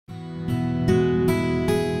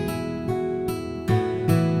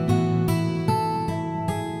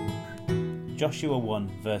Joshua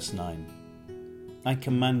 1 verse 9. I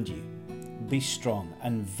command you, be strong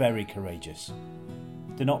and very courageous.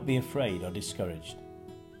 Do not be afraid or discouraged,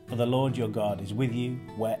 for the Lord your God is with you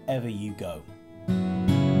wherever you go.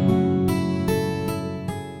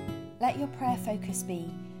 Let your prayer focus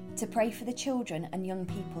be to pray for the children and young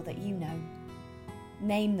people that you know.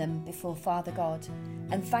 Name them before Father God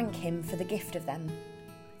and thank Him for the gift of them,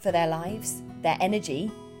 for their lives, their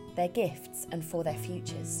energy, their gifts, and for their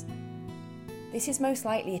futures. This is most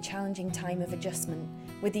likely a challenging time of adjustment,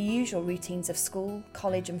 with the usual routines of school,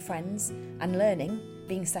 college and friends, and learning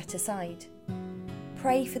being set aside.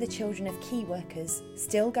 Pray for the children of key workers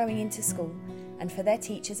still going into school and for their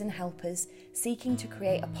teachers and helpers seeking to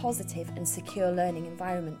create a positive and secure learning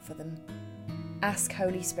environment for them. Ask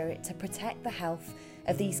Holy Spirit to protect the health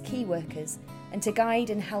of these key workers and to guide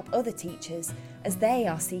and help other teachers as they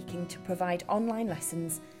are seeking to provide online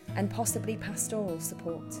lessons and possibly pastoral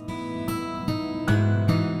support.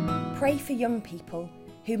 Pray for young people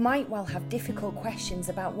who might well have difficult questions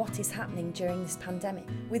about what is happening during this pandemic,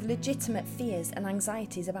 with legitimate fears and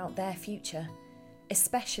anxieties about their future,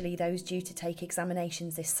 especially those due to take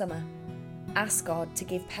examinations this summer. Ask God to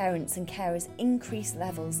give parents and carers increased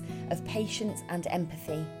levels of patience and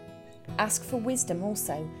empathy. Ask for wisdom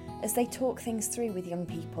also as they talk things through with young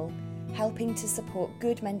people, helping to support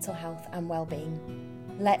good mental health and well-being.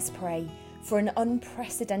 Let's pray for an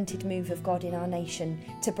unprecedented move of God in our nation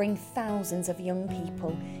to bring thousands of young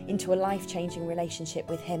people into a life-changing relationship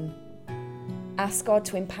with Him. Ask God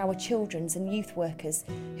to empower children's and youth workers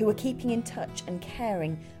who are keeping in touch and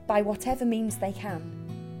caring by whatever means they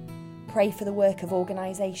can. Pray for the work of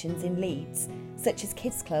organisations in Leeds, such as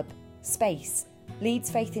Kids Club, Space, Leeds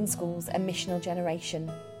Faith in Schools and Missional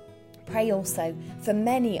Generation. Pray also for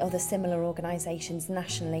many other similar organisations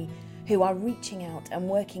nationally who are reaching out and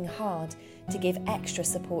working hard to give extra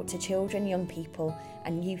support to children, young people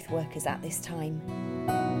and youth workers at this time.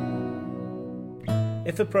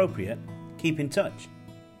 If appropriate, keep in touch.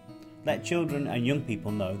 Let children and young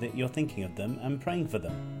people know that you're thinking of them and praying for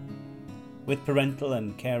them. With parental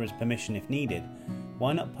and carers' permission if needed,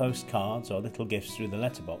 why not post cards or little gifts through the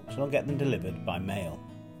letterbox or get them delivered by mail?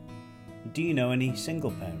 Do you know any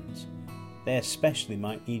single parents? They especially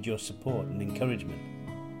might need your support and encouragement.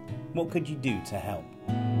 What could you do to help?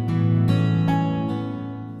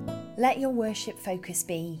 Let your worship focus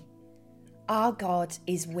be, our God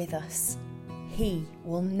is with us. He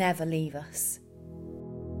will never leave us.